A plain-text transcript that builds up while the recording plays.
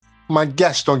My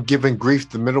guest on Giving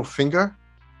Grief the Middle Finger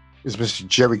is Mr.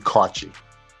 Jerry Carchi.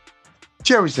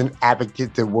 Jerry's an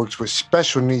advocate that works with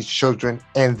special needs children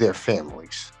and their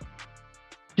families.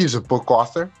 He's a book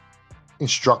author,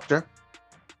 instructor,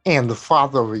 and the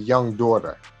father of a young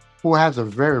daughter who has a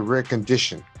very rare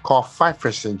condition called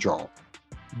Pfeiffer syndrome.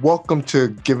 Welcome to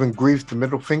Giving Grief the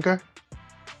Middle Finger,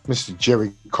 Mr.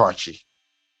 Jerry Carchi.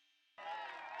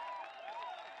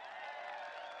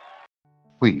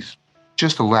 Please,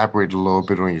 just elaborate a little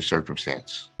bit on your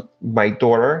circumstance. My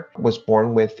daughter was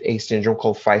born with a syndrome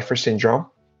called Pfeiffer syndrome.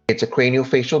 It's a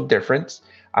craniofacial difference.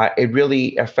 It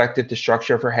really affected the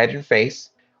structure of her head and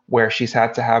face, where she's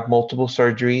had to have multiple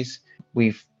surgeries.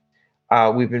 We've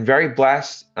been very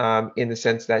blessed in the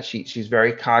sense that she's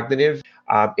very cognitive.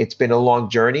 It's been a long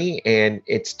journey and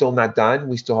it's still not done.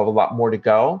 We still have a lot more to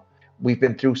go. We've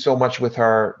been through so much with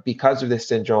her because of this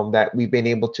syndrome that we've been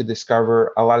able to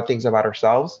discover a lot of things about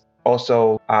ourselves.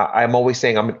 Also, I'm always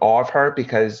saying I'm in awe of her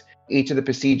because each of the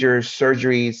procedures,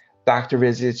 surgeries, doctor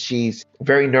visits, she's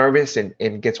very nervous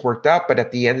and gets worked up. But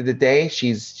at the end of the day,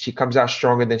 she comes out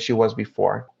stronger than she was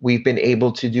before. We've been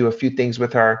able to do a few things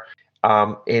with her.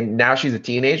 And now she's a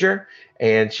teenager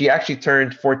and she actually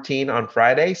turned 14 on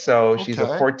Friday. So She's a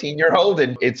 14-year-old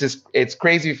and it's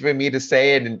crazy for me to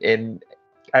say it. And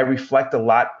I reflect a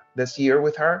lot this year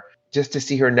with her. Just to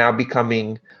see her now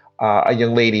becoming a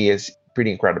young lady is pretty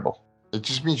incredible. It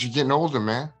just means you're getting older,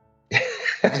 man.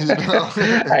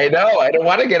 I know. I don't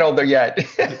want to get older yet.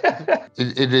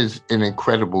 It is an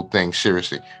incredible thing,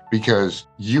 seriously, because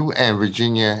you and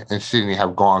Virginia and Sydney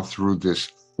have gone through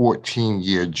this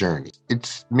 14-year journey.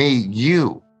 It's made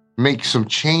you make some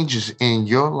changes in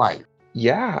your life.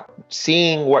 Yeah.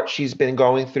 Seeing what she's been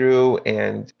going through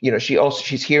and,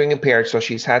 she's hearing impaired. So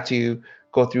she's had to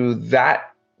go through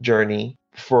that journey.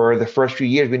 For the first few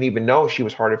years, we didn't even know she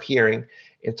was hard of hearing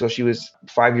until she was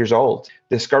 5 years old.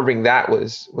 Discovering that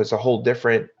was a whole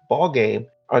different ballgame,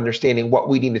 understanding what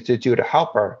we needed to do to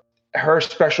help her. Her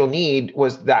special need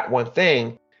was that one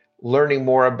thing, learning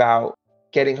more about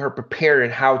getting her prepared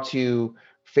and how to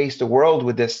face the world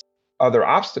with this other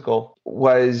obstacle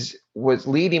was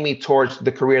leading me towards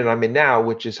the career that I'm in now,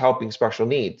 which is helping special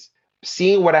needs.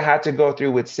 Seeing what I had to go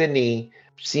through with Sydney,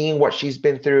 seeing what she's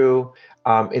been through,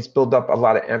 it's built up a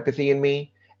lot of empathy in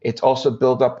me. It's also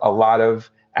built up a lot of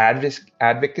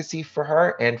advocacy for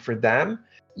her and for them.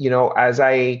 As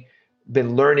I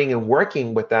been learning and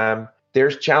working with them,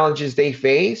 there's challenges they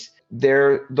face.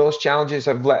 Those challenges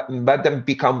have let them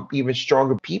become even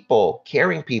stronger people,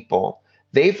 caring people.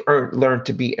 They've learned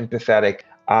to be empathetic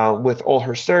with all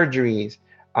her surgeries,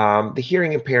 the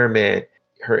hearing impairment,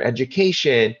 her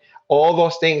education. All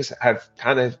those things have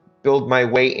kind of build my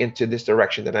way into this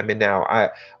direction that I'm in now.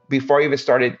 Before I even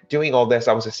started doing all this,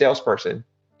 I was a salesperson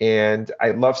and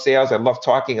I love sales. I love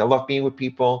talking. I love being with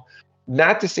people.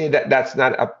 Not to say that that's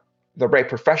not the right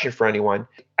profession for anyone.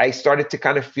 I started to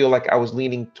kind of feel like I was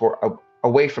leaning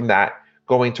away from that,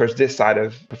 going towards this side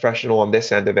of professional on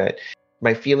this end of it.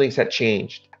 My feelings had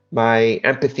changed. My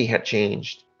empathy had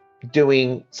changed,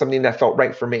 doing something that felt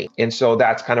right for me. And so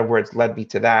that's kind of where it's led me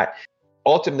to that.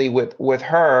 Ultimately, with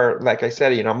her, like I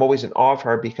said, I'm always in awe of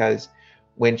her because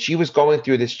when she was going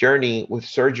through this journey with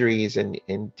surgeries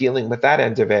and dealing with that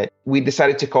end of it, we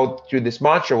decided to go through this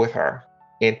mantra with her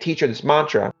and teach her this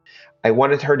mantra. I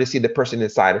wanted her to see the person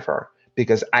inside of her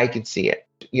because I could see it.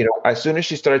 As soon as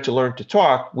she started to learn to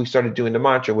talk, we started doing the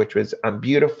mantra, which was, I'm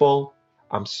beautiful,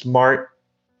 I'm smart,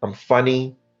 I'm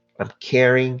funny, I'm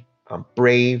caring, I'm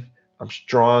brave, I'm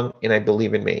strong, and I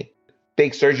believe in me.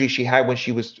 Big surgery she had when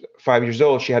she was 5 years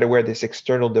old, she had to wear this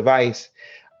external device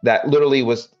that literally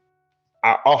was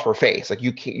off her face. Like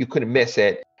you couldn't miss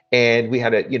it. And we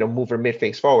had to, move her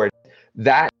mid-face forward.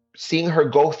 That, seeing her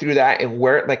go through that and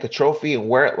wear it like a trophy and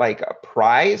wear it like a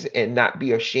prize and not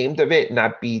be ashamed of it,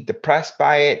 not be depressed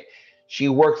by it. She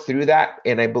worked through that.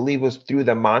 And I believe it was through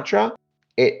the mantra.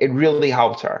 It really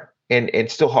helped her and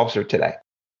still helps her today.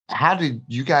 How did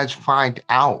you guys find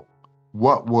out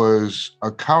what was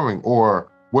occurring, or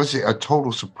was it a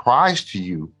total surprise to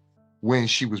you when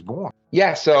she was born?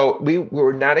 Yeah, so we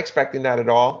were not expecting that at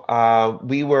all.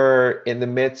 We were in the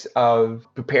midst of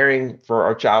preparing for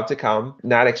our child to come,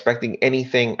 not expecting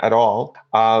anything at all.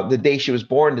 The day she was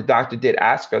born, the doctor did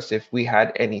ask us if we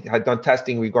had done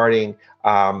testing regarding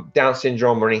Down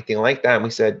syndrome or anything like that. And we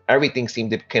said everything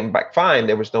seemed to come back fine.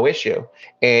 There was no issue.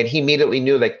 And he immediately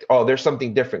knew, like, oh, there's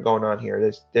something different going on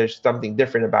here. There's something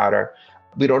different about her.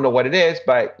 We don't know what it is,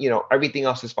 but everything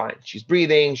else is fine. She's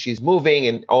breathing, she's moving,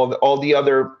 and all the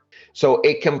other. So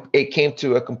it came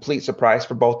to a complete surprise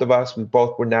for both of us. We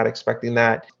both were not expecting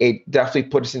that. It definitely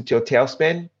put us into a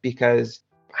tailspin because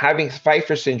having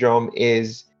Pfeiffer syndrome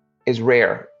is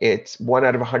rare. It's 1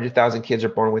 out of 100,000 kids are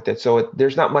born with it. So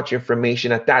there's not much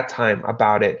information at that time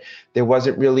about it. There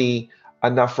wasn't really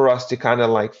enough for us to kind of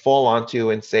like fall onto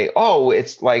and say, oh,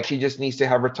 it's like she just needs to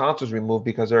have her tonsils removed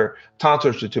because her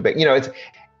tonsils are too big. It's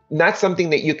not something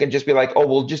that you can just be like, oh,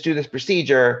 we'll just do this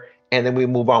procedure and then we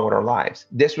move on with our lives.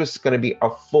 This was going to be a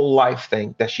full life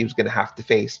thing that she was going to have to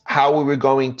face. How we were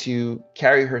going to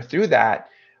carry her through that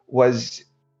was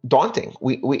daunting.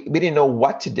 We didn't know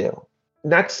what to do.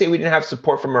 Not to say we didn't have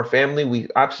support from our family. We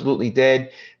absolutely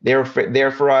did. They were there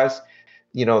for us.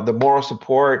 The moral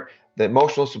support, the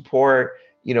emotional support,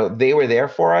 they were there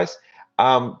for us.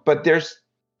 But there's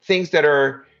things that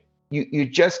are, you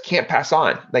just can't pass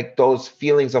on. Like those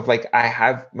feelings of like, I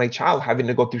have my child having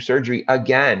to go through surgery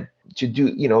again to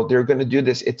do, they're going to do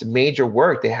this. It's major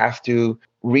work. They have to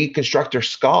reconstruct their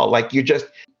skull. Like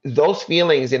those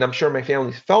feelings, and I'm sure my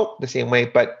family felt the same way,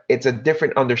 but it's a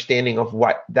different understanding of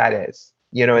what that is,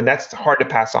 and that's hard to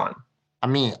pass on. I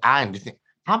mean, I understand.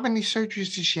 How many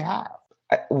surgeries did she have?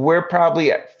 We're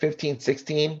probably at 15,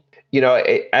 16.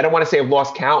 I don't want to say I've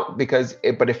lost count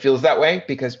but it feels that way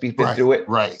because we've been through it.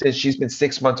 Right. Since she's been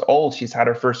 6 months old, she's had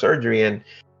her first surgery, and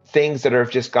things that have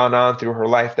just gone on through her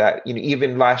life that,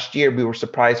 even last year we were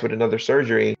surprised with another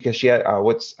surgery because she had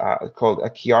what's called a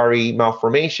Chiari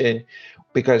malformation,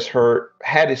 because her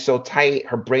head is so tight,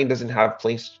 her brain doesn't have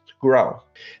place to grow.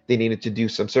 They needed to do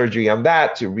some surgery on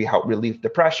that to help relieve the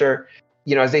pressure.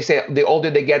 As they say, the older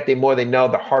they get, the more they know,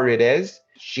 the harder it is.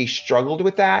 She struggled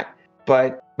with that.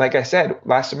 But like I said,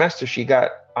 last semester, she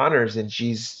got honors and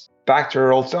she's back to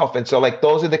her old self. And so like,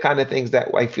 those are the kind of things that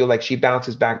I feel like she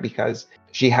bounces back because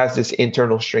she has this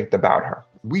internal strength about her.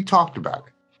 We talked about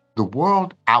it. The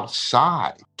world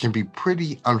outside can be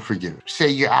pretty unforgiving. Say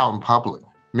you're out in public.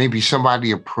 Maybe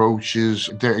somebody approaches,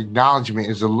 their acknowledgement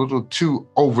is a little too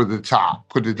over the top,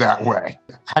 put it that way.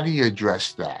 How do you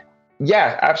address that?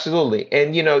 Yeah, absolutely.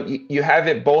 And, you have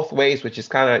it both ways, which is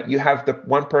kind of, you have the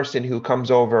one person who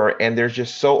comes over and they're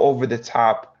just so over the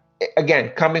top. Again,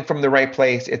 coming from the right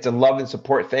place, it's a love and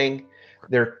support thing.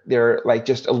 They're like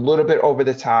just a little bit over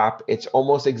the top. It's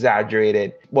almost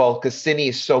exaggerated. Well, because Cindy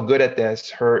is so good at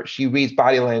this. She reads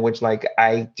body language like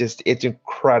it's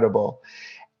incredible.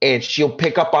 And she'll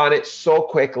pick up on it so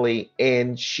quickly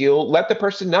and she'll let the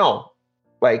person know,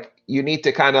 like, you need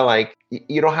to kind of like,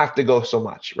 you don't have to go so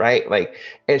much, right? Like,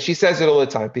 and she says it all the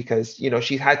time because,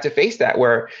 she's had to face that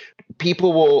where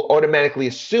people will automatically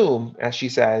assume, as she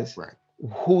says, right,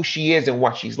 who she is and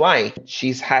what she's like.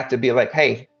 She's had to be like,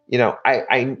 hey,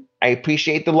 I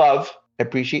appreciate the love. I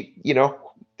appreciate,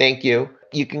 thank you.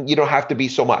 You don't have to be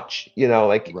so much,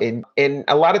 like, right. And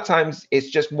a lot of times it's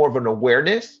just more of an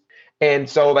awareness. And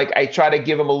so like, I try to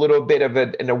give them a little bit of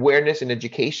an awareness and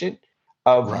education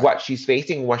of right. what she's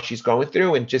facing, what she's going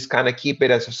through, and just kind of keep it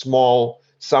as a small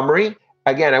summary.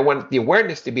 Again, I want the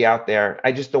awareness to be out there.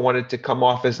 I just don't want it to come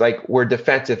off as like we're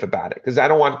defensive about it, because I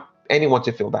don't want anyone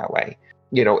to feel that way.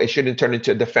 It shouldn't turn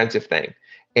into a defensive thing.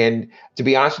 And to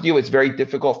be honest with you, it's very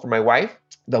difficult for my wife.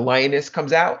 The lioness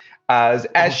comes out as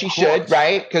she should,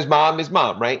 right? Because mom is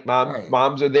mom, right?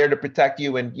 Moms are there to protect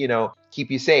you and,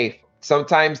 keep you safe.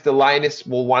 Sometimes the lioness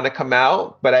will want to come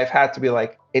out, but I've had to be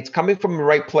like, it's coming from the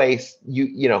right place.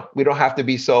 We don't have to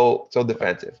be so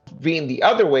defensive. Being the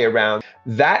other way around,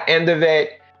 that end of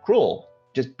it, cruel,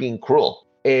 just being cruel,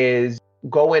 is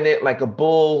go in it like a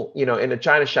bull, in a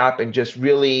china shop and just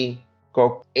really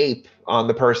go ape on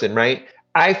the person, right?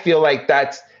 I feel like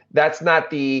that's not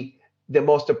the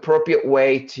most appropriate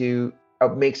way to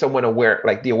make someone aware,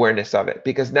 like the awareness of it,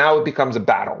 because now it becomes a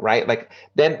battle, right? Like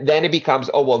then it becomes,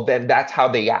 oh, well, then that's how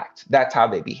they act. That's how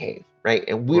they behave. Right.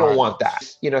 And we don't want that,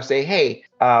 say, hey,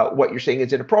 what you're saying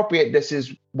is inappropriate. This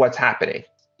is what's happening,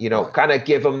 right. Kind of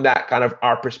give them that kind of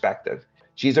our perspective.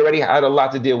 She's already had a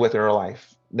lot to deal with in her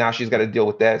life. Now she's got to deal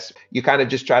with this. You kind of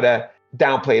just try to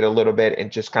downplay it a little bit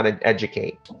and just kind of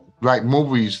educate. Like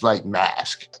movies like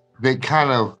Mask, they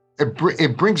kind of,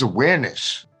 it brings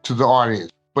awareness to the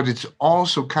audience, but it's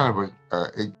also kind of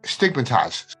it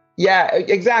stigmatizes. Yeah,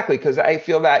 exactly. Because I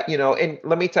feel that, and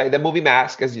let me tell you, the movie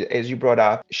Mask, as you brought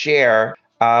up, Cher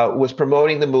was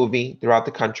promoting the movie throughout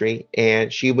the country,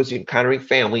 and she was encountering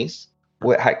families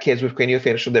with had kids with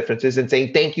craniofacial differences and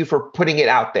saying, thank you for putting it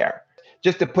out there,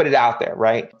 just to put it out there,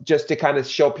 right? Just to kind of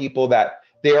show people that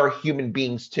they are human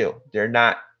beings too. They're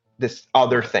not this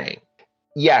other thing.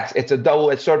 Yes, it's a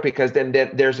double-edged sword because then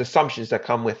there's assumptions that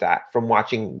come with that from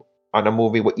watching on a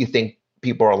movie what you think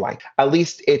people are like. At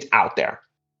least it's out there.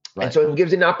 Right. And so it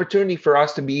gives an opportunity for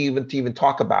us to even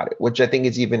talk about it, which I think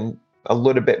is even a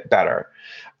little bit better.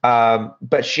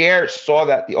 But Cher saw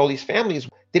that all these families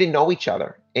didn't know each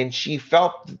other, and she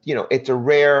felt, it's a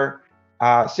rare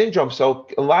syndrome. So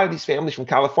a lot of these families from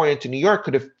California to New York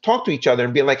could have talked to each other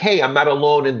and been like, "Hey, I'm not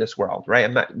alone in this world, right?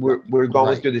 I'm not. We're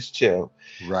going through this too."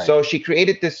 Right. So she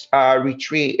created this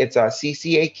retreat. It's a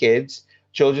CCA Kids,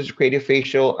 Children's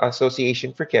Craniofacial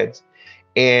Association for Kids,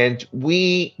 and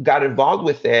we got involved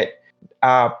with it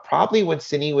probably when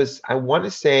Cindy was, I want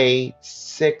to say,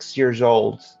 6 years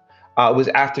old. It was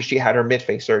after she had her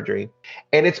mid-face surgery.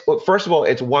 And it's, first of all,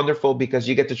 it's wonderful because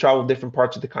you get to travel different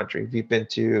parts of the country. We've been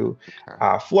to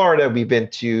Florida, we've been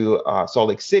to Salt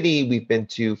Lake City, we've been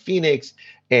to Phoenix,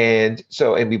 and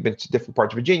we've been to different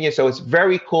parts of Virginia. So it's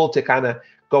very cool to kind of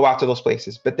go out to those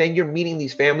places. But then you're meeting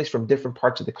these families from different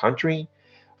parts of the country,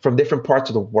 from different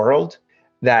parts of the world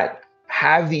that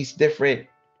have these different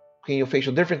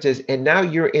craniofacial differences. And now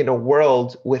you're in a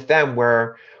world with them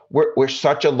where we're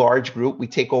such a large group. We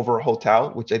take over a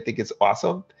hotel, which I think is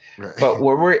awesome. Right. But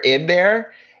when we're in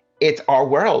there, it's our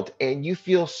world. And you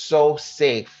feel so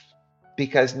safe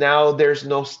because now there's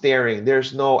no staring.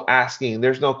 There's no asking.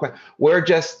 There's no question.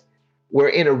 We're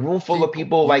in a room full of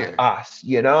people like us,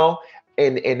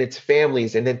 and it's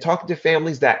families. And then talking to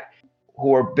families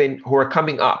who are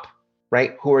coming up,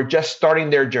 right? Who are just starting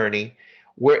their journey.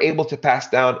 We're able to pass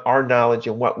down our knowledge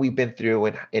and what we've been through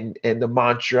and the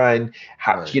mantra and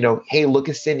how, hey, look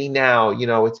at Cindy now,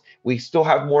 we still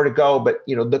have more to go, but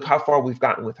look how far we've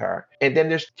gotten with her. And then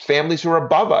there's families who are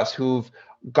above us who've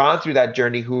gone through that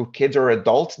journey, who kids are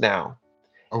adults now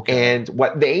and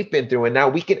what they've been through. And now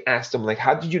we can ask them, like,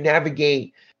 how did you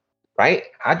navigate, right?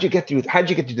 How'd you get through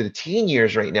the teen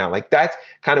years right now? Like, that's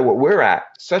kind of what we're at.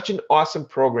 Such an awesome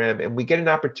program. And we get an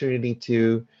opportunity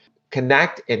to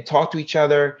connect and talk to each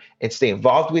other and stay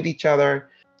involved with each other,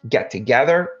 get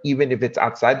together, even if it's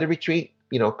outside the retreat,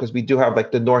 because we do have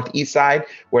like the Northeast side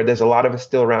where there's a lot of us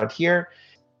still around here.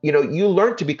 You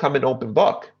learn to become an open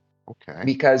book. Okay.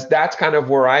 Because that's kind of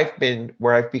where I'm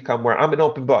an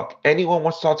open book. Anyone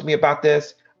wants to talk to me about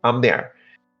this, I'm there.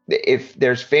 If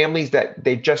there's families that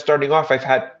they're just starting off, I've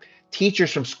had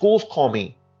teachers from schools call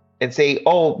me and say,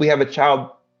 "Oh, we have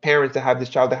parents that have this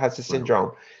child that has the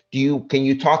syndrome. Can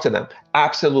you talk to them?"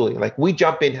 Absolutely. Like, we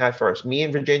jump in head first. Me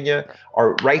and Virginia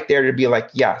are right there to be like,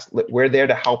 yes, we're there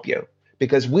to help you,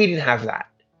 because we didn't have that.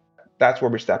 That's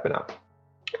where we're stepping up.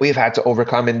 We've had to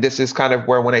overcome. And this is kind of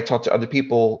where, when I talk to other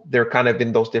people, they're kind of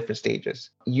in those different stages.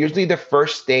 Usually the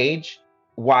first stage,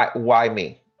 why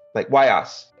me? Like, why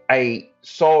us? I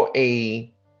saw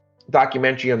a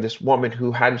documentary on this woman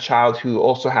who had a child who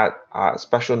also had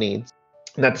special needs.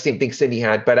 Not the same thing Cindy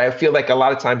had, but I feel like a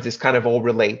lot of times this kind of all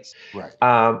relates,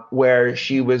 right? Where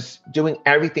she was doing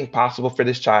everything possible for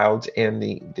this child, and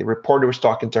the reporter was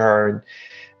talking to her and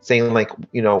saying, like,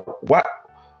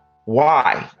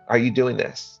 why are you doing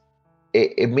this?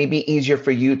 It may be easier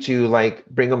for you to like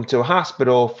bring them to a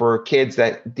hospital for kids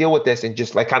that deal with this and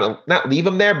just like kind of not leave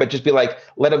them there, but just be like,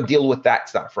 let them deal with that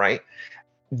stuff, right?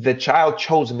 The child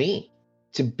chose me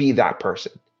to be that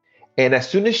person. And as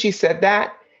soon as she said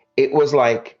that, it was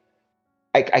like,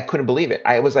 I couldn't believe it.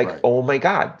 I was like, Oh my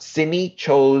God, Cindy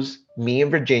chose me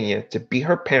and Virginia to be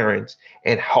her parents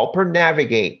and help her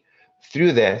navigate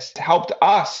through this, helped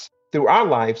us through our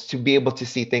lives to be able to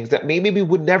see things that maybe we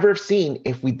would never have seen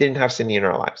if we didn't have Cindy in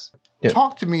our lives. Yeah.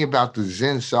 Talk to me about the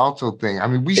Zen Salto thing. I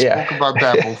mean, we spoke about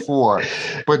that before,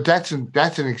 but that's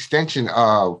an extension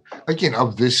of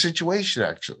this situation,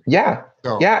 actually. Yeah.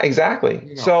 So, yeah,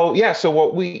 exactly. So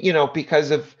what we,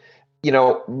 because of,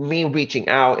 me reaching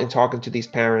out and talking to these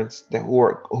parents who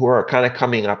are kind of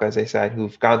coming up, as I said,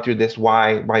 who've gone through this,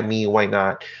 why me, why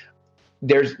not?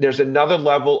 There's another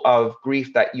level of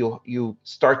grief that you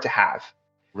start to have.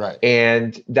 Right.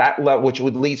 And that level, which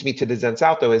would leads me to the Zen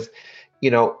Salto, is,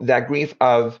 that grief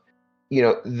of,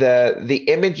 the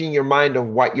image in your mind of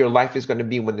what your life is going to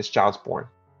be when this child's born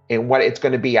and what it's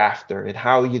going to be after and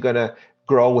how you're going to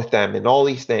grow with them and all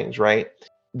these things, right?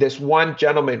 This one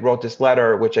gentleman wrote this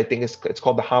letter, which I think it's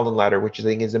called the Holland letter, which I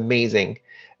think is amazing,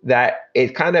 that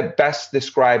it kind of best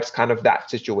describes kind of that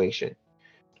situation.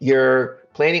 You're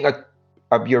planning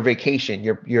your vacation,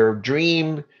 your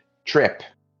dream trip,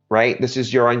 right? This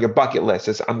is on your bucket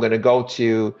list. I'm going to go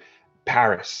to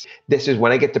Paris. This is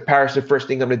when I get to Paris, the first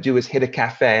thing I'm going to do is hit a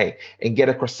cafe and get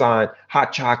a croissant,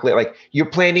 hot chocolate. Like, you're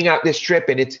planning out this trip,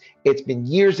 and it's been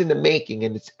years in the making,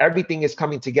 and everything is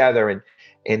coming together.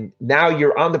 And now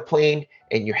you're on the plane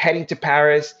and you're heading to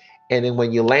Paris. And then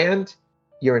when you land,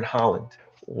 you're in Holland.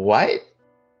 What?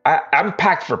 I'm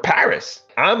packed for Paris.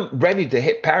 I'm ready to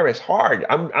hit Paris hard.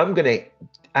 I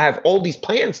have all these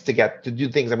plans to do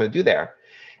things I'm going to do there.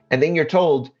 And then you're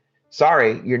told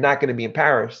sorry, you're not going to be in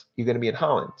Paris. You're going to be in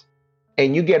Holland.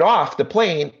 And you get off the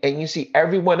plane and you see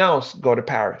everyone else go to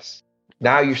Paris.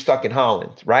 Now you're stuck in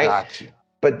Holland, right? Got you.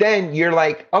 But then you're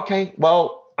like, okay,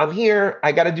 well, I'm here.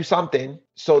 I got to do something.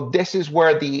 So this is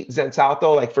where the Zen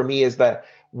Salto, like for me, is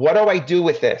what do I do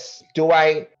with this? Do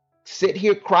I sit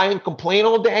here, cry and complain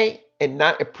all day and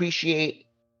not appreciate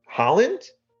Holland,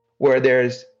 where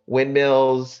there's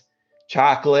windmills,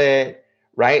 chocolate,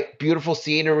 right? Beautiful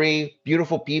scenery,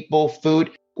 beautiful people,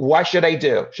 food. What should I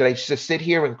do? Should I just sit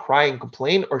here and cry and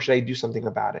complain, or should I do something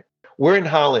about it? We're in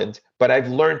Holland, but I've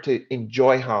learned to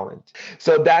enjoy Holland.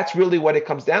 So that's really what it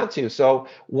comes down to. So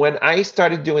when I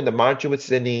started doing the mantra with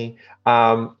Sydney,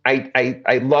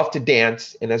 I love to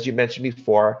dance. And as you mentioned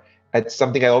before, it's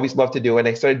something I always love to do. And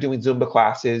I started doing Zumba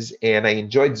classes, and I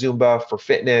enjoyed Zumba for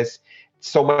fitness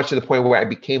so much to the point where I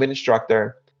became an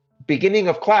instructor. Beginning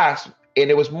of class, and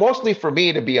it was mostly for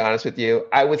me, to be honest with you,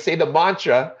 I would say the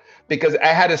mantra because I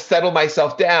had to settle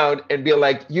myself down and be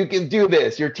like, you can do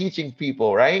this. You're teaching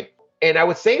people, right? And I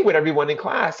would say it with everyone in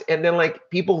class. And then like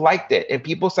people liked it and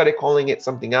people started calling it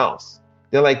something else.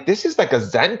 They're like, this is like a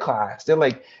Zen class. They're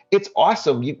like, it's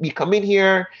awesome. You come in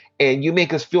here and you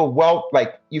make us feel well,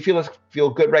 like you feel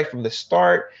good right from the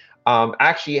start.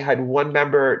 Actually, I had one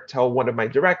member tell one of my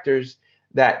directors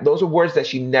that those are words that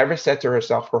she never said to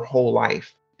herself her whole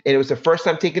life. And it was the first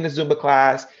time taking a Zumba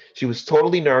class. She was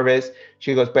totally nervous.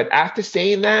 She goes, but after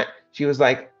saying that, she was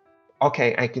like,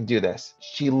 okay, I can do this.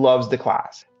 She loves the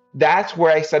class. That's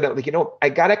where I said, like, I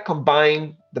got to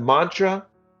combine the mantra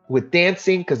with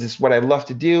dancing because it's what I love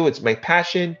to do. It's my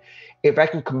passion. If I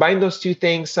can combine those two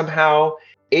things somehow,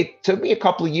 it took me a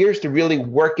couple of years to really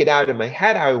work it out in my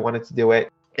head how I wanted to do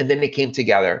it. And then it came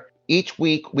together. Each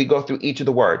week we go through each of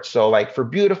the words. So like for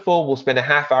beautiful, we'll spend a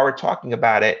half hour talking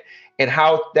about it and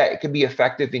how that could be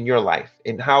effective in your life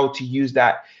and how to use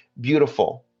that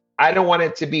beautiful. I don't want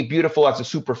it to be beautiful as a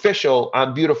superficial,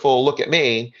 I'm beautiful, look at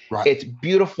me. Right. It's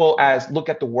beautiful as look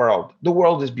at the world. The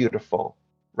world is beautiful,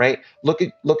 right? Look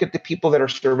at the people that are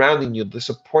surrounding you, the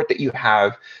support that you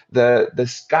have, the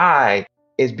sky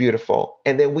is beautiful.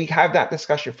 And then we have that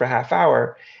discussion for a half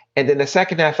hour. And then the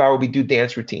second half hour, we do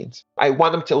dance routines. I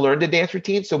want them to learn the dance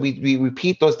routines. So we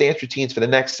repeat those dance routines for the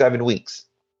next 7 weeks.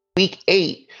 Week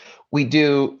 8, we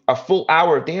do a full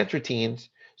hour of dance routines.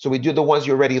 So we do the ones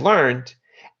you already learned.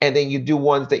 And then you do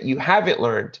ones that you haven't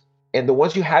learned. And the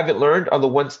ones you haven't learned are the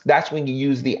ones, that's when you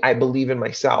use the I believe in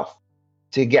myself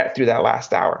to get through that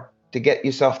last hour, to get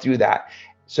yourself through that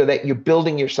so that you're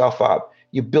building yourself up.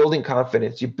 You're building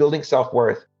confidence. You're building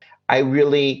self-worth. I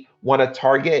really want to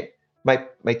target my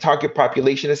target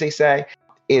population, as they say,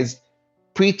 is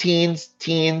preteens,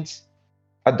 teens,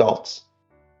 adults.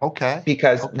 Okay.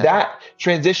 Because that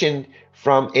transition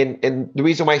from, and the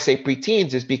reason why I say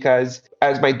preteens is because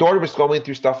as my daughter was going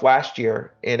through stuff last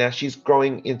year, and as she's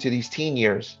growing into these teen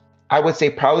years, I would say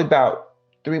probably about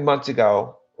 3 months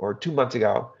ago or 2 months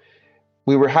ago,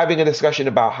 we were having a discussion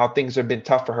about how things have been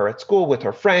tough for her at school with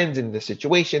her friends and the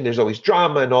situation. There's always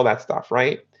drama and all that stuff,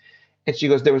 right? And she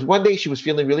goes, there was one day she was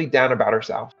feeling really down about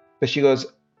herself, but she goes,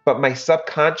 but my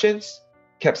subconscious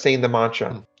kept saying the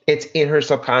mantra. It's in her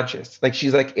subconscious. Like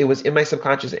she's like, it was in my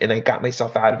subconscious and I got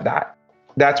myself out of that.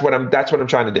 That's what I'm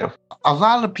trying to do. A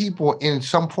lot of people in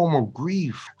some form of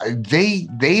grief, they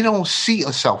don't see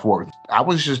a self-worth. I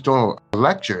was just doing a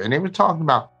lecture and they were talking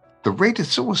about the rate of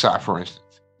suicide, for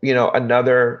instance.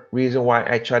 Another reason why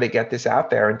I try to get this out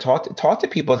there and talk to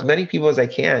people, as many people as I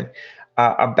can,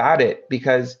 about it,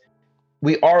 because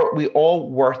we all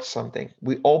worth something.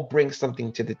 We all bring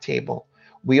something to the table.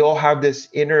 We all have this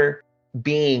inner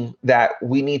being that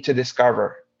we need to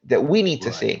discover, that we need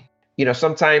to see.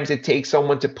 Sometimes it takes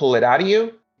someone to pull it out of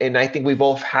you. And I think we've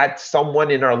all had someone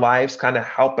in our lives kind of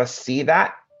help us see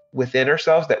that within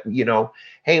ourselves that,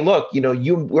 hey, look,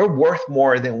 we're worth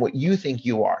more than what you think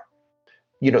you are.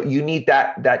 You need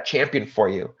that champion for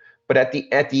you. But at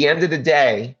the end of the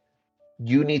day,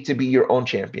 you need to be your own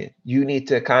champion. You need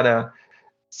to kind of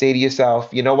say to yourself,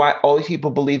 you know what? All these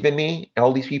people believe in me.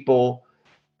 All these people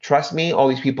trust me. All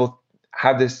these people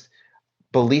have this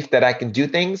belief that I can do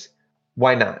things.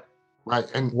 Why not? Right.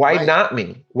 And why not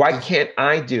me? Why can't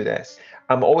I do this?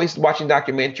 I'm always watching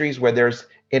documentaries where there's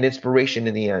an inspiration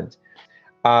in the end.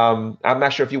 I'm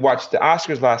not sure if you watched the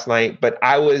Oscars last night, but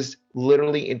I was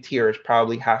literally in tears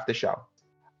probably half the show.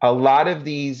 A lot of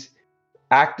these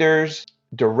actors,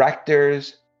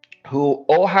 directors, who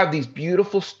all have these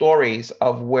beautiful stories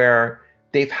of where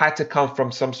they've had to come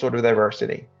from some sort of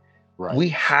diversity. Right.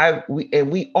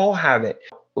 We all have it.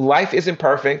 Life isn't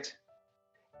perfect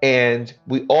and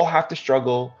we all have to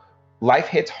struggle. Life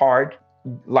hits hard.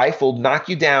 Life will knock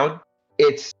you down.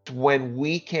 It's when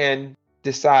we can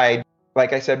decide,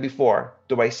 like I said before,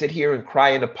 do I sit here and cry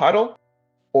in a puddle,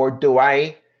 or do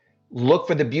I look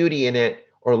for the beauty in it,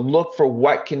 or look for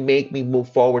what can make me move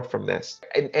forward from this?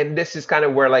 And this is kind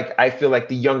of where, like, I feel like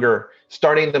the younger,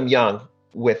 starting them young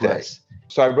with this.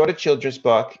 So I wrote a children's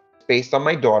book based on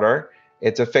my daughter.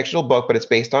 It's a fictional book, but it's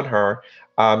based on her.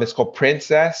 It's called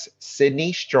Princess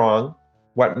Sydney Strong,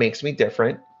 What Makes Me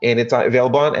Different, and it's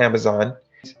available on Amazon.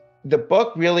 The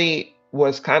book really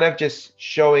was kind of just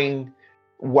showing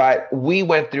what we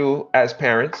went through as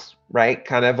parents, right?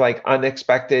 Kind of like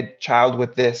unexpected child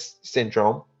with this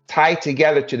syndrome, tied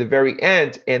together to the very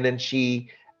end. And then she,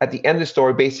 at the end of the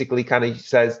story, basically kind of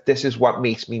says, this is what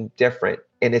makes me different.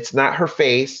 And it's not her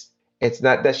face. It's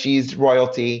not that she's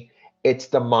royalty. It's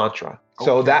the mantra. Okay.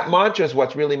 So that mantra is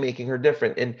what's really making her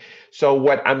different. And so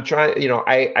what I'm trying,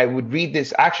 I would read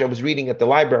this. Actually, I was reading at the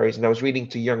libraries, and I was reading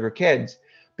to younger kids,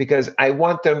 because I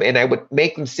want them, and I would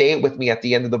make them say it with me at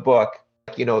the end of the book.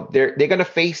 They're going to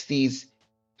face these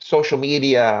social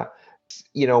media,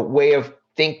 way of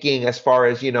thinking as far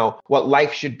as, what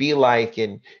life should be like.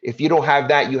 And if you don't have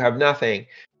that, you have nothing.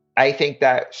 I think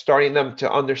that starting them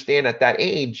to understand at that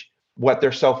age what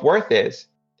their self-worth is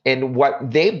and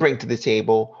what they bring to the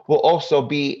table will also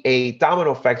be a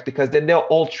domino effect, because then they'll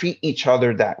all treat each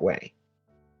other that way,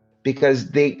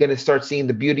 because they're going to start seeing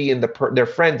the beauty in their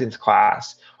friends in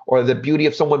class, or the beauty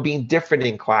of someone being different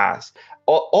in class.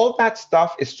 All that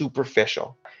stuff is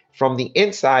superficial. From the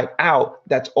inside out,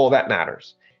 that's all that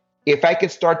matters. If I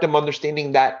could start them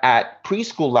understanding that at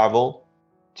preschool level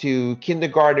to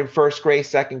kindergarten, first grade,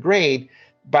 second grade,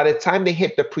 by the time they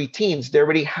hit the preteens, they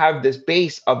already have this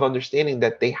base of understanding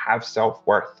that they have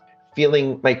self-worth.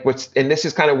 Feeling like and this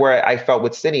is kind of where I felt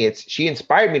with Sydney. She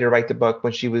inspired me to write the book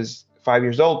when she was 5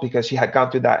 years old, because she had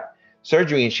gone through that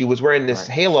surgery and she was wearing this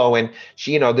halo and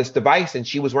she, this device, and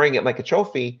she was wearing it like a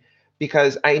trophy,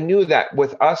 because I knew that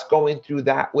with us going through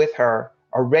that with her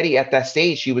already at that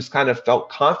stage, she was kind of felt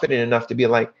confident enough to be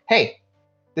like, hey,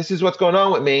 this is what's going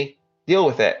on with me. Deal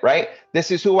with it, right? This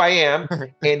is who I am,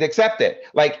 and accept it.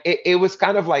 Like it was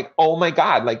kind of like, oh my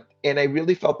God, like, and I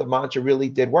really felt the mantra really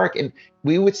did work. And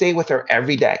we would say with her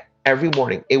every day, every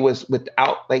morning. It was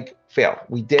without fail.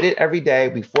 We did it every day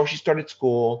before she started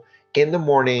school, in the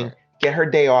morning, get her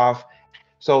day off.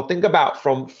 So think about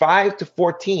from 5 to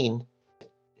 14,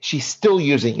 she's still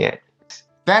using it.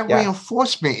 That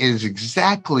reinforcement is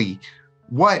exactly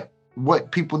what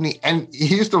people need. And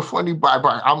here's the funny part.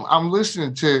 I'm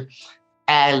listening to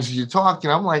as you're talking.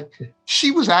 I'm like,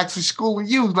 she was actually schooling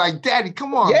you. Like, Daddy,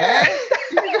 come on, man.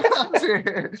 You know what I'm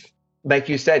saying? Like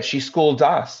you said, she schooled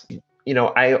us.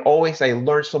 I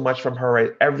learned so much from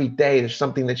her every day. There's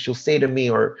something that she'll say to me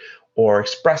or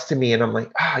express to me, and I'm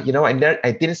like, I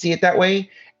didn't see it that way.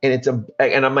 And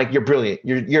and I'm like, you're brilliant.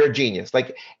 You're a genius.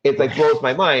 Like, it blows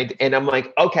my mind. And I'm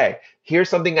like, okay, here's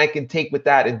something I can take with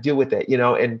that and do with it,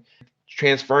 and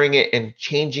transferring it and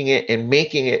changing it and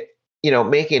making it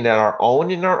our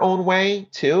own in our own way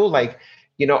too. Like,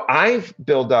 I've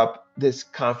built up this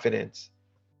confidence.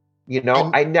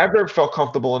 I never felt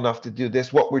comfortable enough to do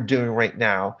this, what we're doing right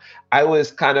now. I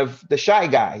was kind of the shy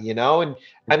guy, and I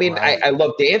mean, I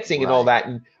love dancing and all that.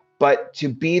 But to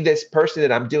be this person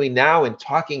that I'm doing now and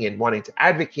talking and wanting to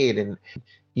advocate and,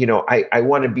 I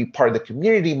want to be part of the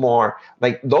community more,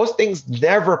 like those things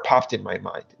never popped in my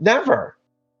mind. Never.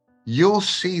 You'll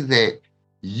see that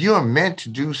you're meant to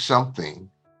do something.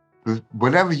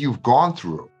 Whatever you've gone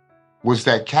through was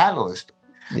that catalyst.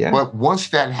 Yeah. But once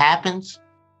that happens,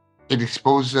 it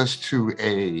exposes us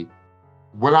to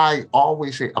what I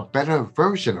always say, a better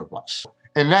version of us.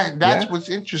 And that's what's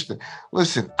interesting.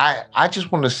 Listen, I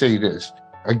just want to say this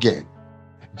again.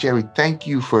 Jerry, thank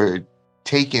you for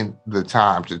taking the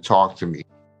time to talk to me.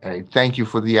 Thank you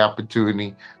for the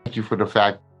opportunity. Thank you for the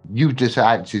fact you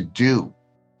decided to do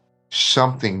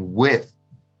something with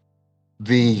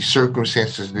the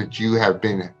circumstances that you have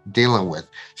been dealing with,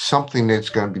 something that's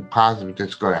going to be positive,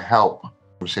 that's going to help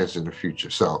in the future.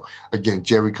 So again,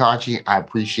 Jerry Carci, I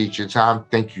appreciate your time.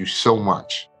 Thank you so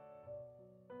much.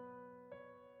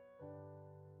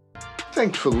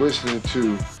 Thanks for listening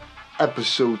to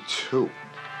episode 2,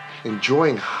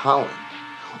 Enjoying Holland,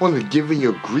 on the Giving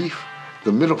Your Grief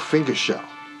the Middle Finger Show.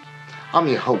 I'm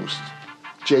your host,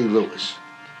 Jay Lewis.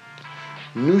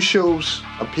 New shows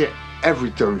appear every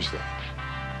Thursday.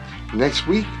 Next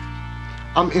week,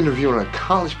 I'm interviewing a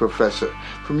college professor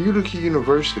from Utica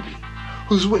University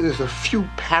who's witnessed a few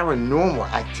paranormal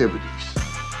activities.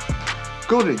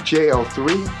 Go to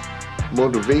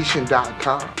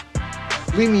jl3motivation.com.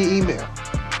 Leave me an email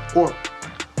or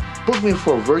book me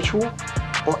for a virtual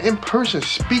or in-person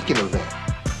speaking event.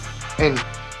 And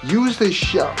Use this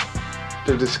show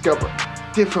to discover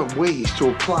different ways to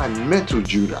apply mental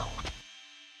judo